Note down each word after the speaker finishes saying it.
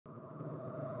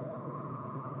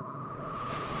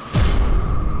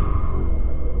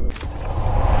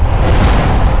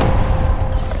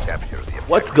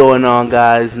What's going on,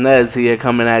 guys? Nez here,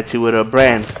 coming at you with a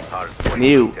brand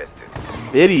new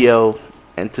video.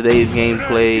 And today's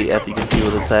gameplay, as you can see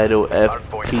with the title,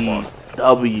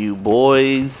 FTW,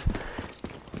 boys.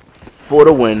 For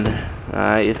the win.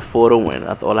 Alright, it's for the win.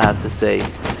 That's all I have to say.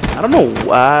 I don't know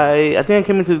why. I think I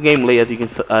came into the game late,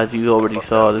 as you already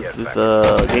saw. This is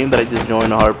a game that I just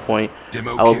joined, a hard point.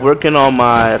 I was working on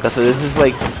my, like I said,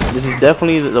 this is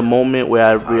definitely the moment where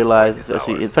I realized,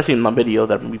 especially in my videos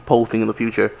that I'll be posting in the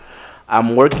future,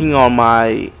 I'm working on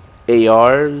my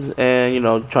ARs and, you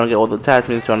know, trying to get all the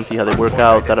attachments, trying to see how they work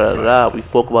out, da da da da. We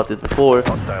spoke about this before,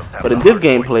 but in this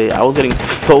gameplay, I was getting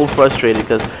so frustrated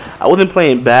because I wasn't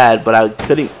playing bad, but I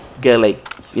couldn't get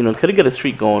couldn't get a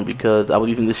streak going because I was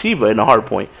using the Shiva in a hard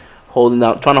point, trying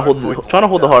to hold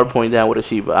the hard point down with a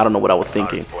Shiva. I don't know what I was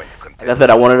thinking. Like I said,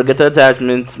 I wanted to get the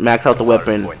attachments, max out the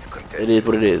weapon. It is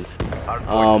what it is.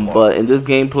 But in this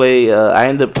gameplay, I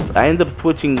end up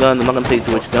switching guns. I'm not gonna say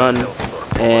to which gun,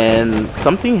 and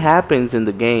something happens in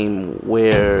the game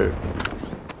where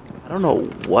I don't know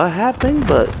what happened,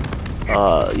 but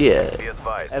yeah,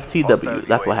 FTW.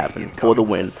 That's what happened for the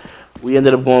win. We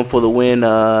ended up going for the win.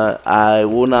 I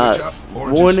will not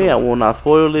ruin it. I will not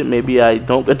spoil it. Maybe I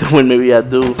don't get the win. Maybe I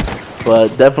do.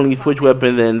 But definitely switch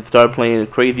weapons and start playing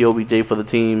crazy OBJ for the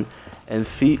team and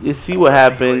see what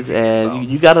happens. And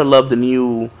you gotta love the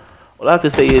new. What I have to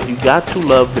say is you got to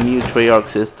love the new Treyarch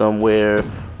system where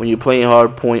when you're playing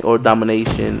hardpoint or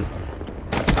domination,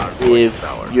 if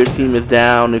your team is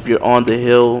down, if you're on the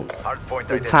hill,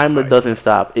 the timer doesn't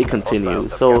stop. It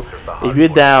continues. So if you're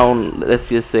down, let's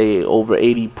just say over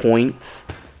 80 points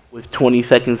with 20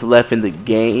 seconds left in the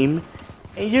game,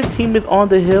 and your team is on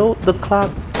the hill, the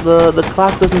clock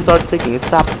doesn't start ticking. It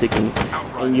stops ticking,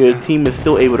 and your team is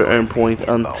still able to earn points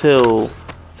until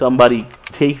somebody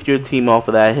takes your team off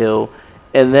of that hill,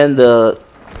 and then the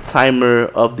timer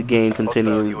of the game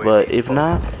continues. But if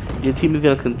not, your team is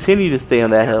gonna continue to stay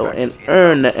on that hill and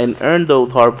earn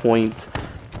those hard points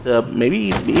to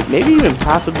maybe even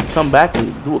possibly come back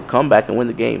and do a comeback and win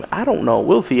the game. I don't know.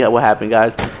 We'll see what happens,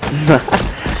 guys.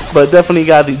 But definitely,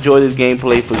 guys, enjoy this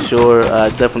gameplay for sure.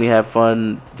 Definitely have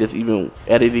fun just even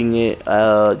editing it.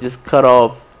 Just cut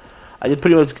off. I just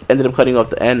pretty much ended up cutting off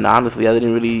the end. Honestly, I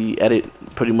didn't really edit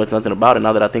pretty much nothing about it.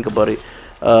 Now that I think about it,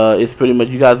 it's pretty much,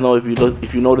 you guys know, if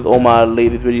you notice all my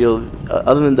latest videos,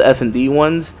 other than the S&D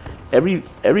ones, every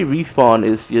respawn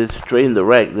is just straight and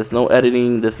direct. There's no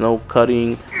editing. There's no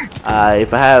cutting.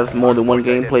 If I have more than one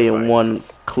gameplay in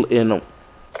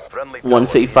one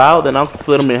save file, then I'll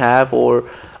split them in half, or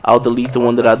I'll delete the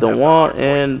one that I don't want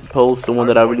and post the one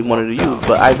that I really wanted to use.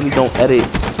 But I really don't edit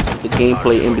the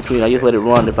gameplay in between. I just let it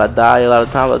run. If I die, a lot of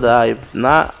times I die. If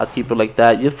not, I keep it like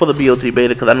that, just for the BOT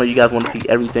beta, because I know you guys want to see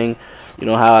everything. You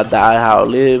know, how I die, how I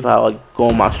live, how I go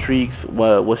on my streaks,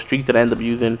 what streaks that I end up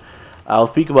using. I'll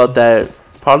speak about that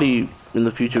probably in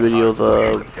the future videos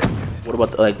of what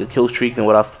about the kill streaks and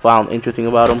what I found interesting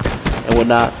about them and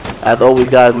whatnot. As always,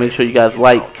 guys, make sure you guys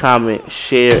like, comment,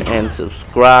 share, and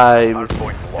subscribe.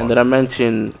 And then I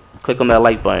mentioned, click on that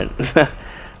like button,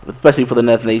 especially for the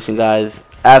Nez Nation, guys.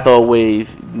 As always,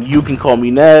 you can call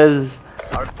me Nez.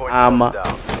 I'm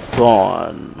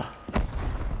gone.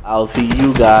 I'll see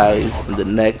you guys in the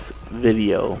next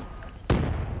video.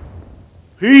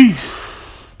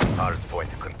 Peace. Hard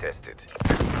point contested.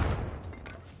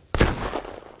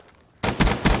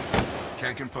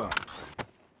 Can confirm.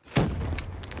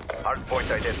 Hard point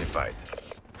identified.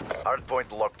 Hard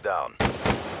point locked down.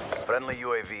 Friendly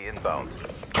UAV inbound.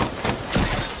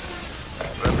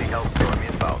 Friendly Hellstorm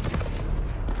inbound.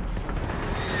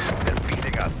 They're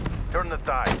beating us. Turn the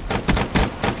tide.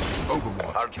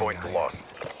 Overwatch. Hard point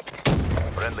lost.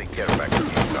 Friendly care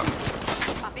package incoming.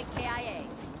 Copy KIA.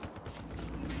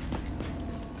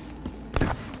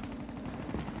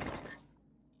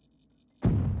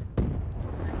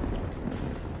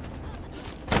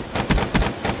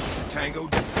 Tango.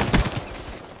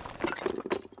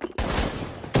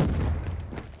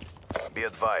 Be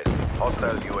advised,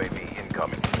 hostile UAV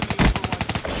incoming.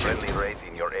 Friendly raid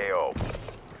in your AO.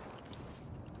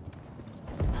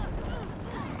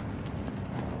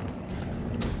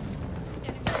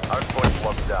 Hardpoint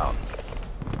locked down.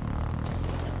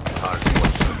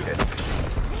 Hardpoint contested.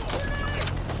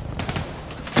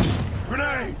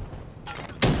 Grenade.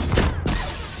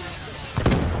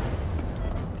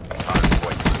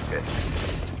 Hardpoint contested.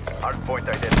 Hardpoint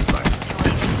identified.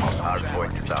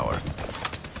 Hardpoint is ours.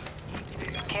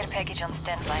 Care package on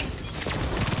standby.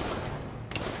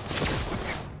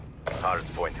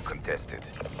 Hardpoint contested.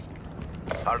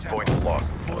 Hardpoint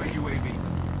lost. Deploy UAV.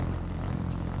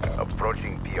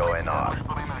 Approaching PONR.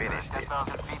 Finish this.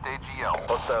 10,000 feet AGL.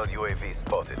 Hostile UAV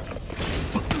spotted.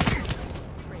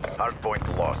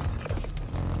 Hardpoint lost.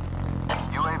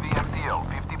 UAV FTL,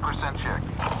 50% check.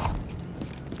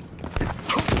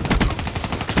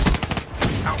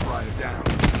 Outrider down.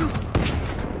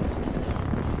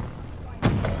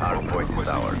 Hardpoint is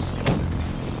ours.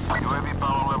 UAV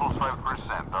power levels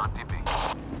 5%, RTB.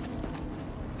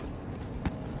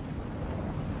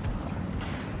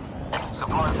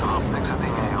 Supplies drop,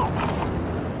 exiting AO.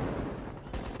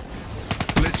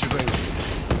 Glitch available.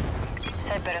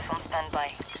 Cerberus on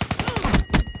standby.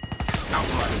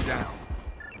 Outrider down.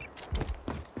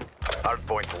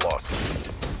 Hardpoint lost.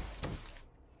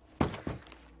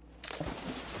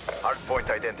 Hardpoint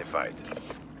identified.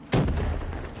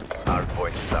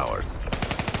 Hardpoint is ours.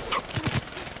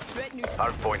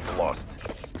 Hardpoint lost.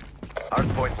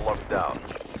 Hardpoint locked down.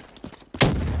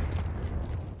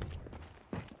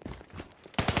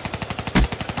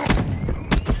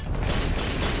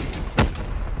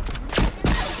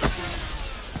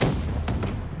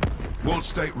 World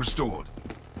state restored.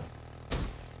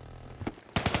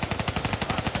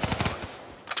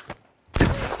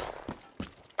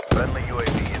 Friendly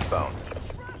UAV inbound.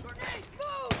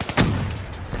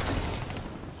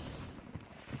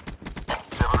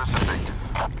 Cerberus effective.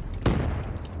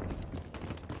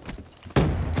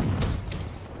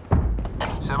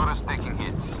 Cerberus taking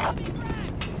hits.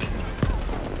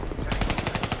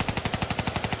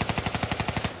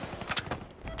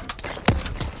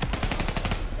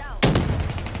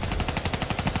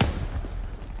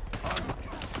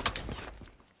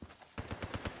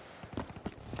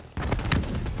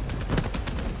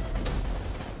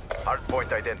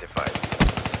 Hardpoint identified.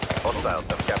 Hostiles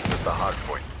have captured the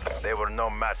hardpoint. They were no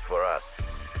match for us.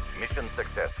 Mission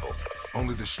successful.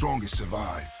 Only the strongest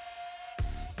survive.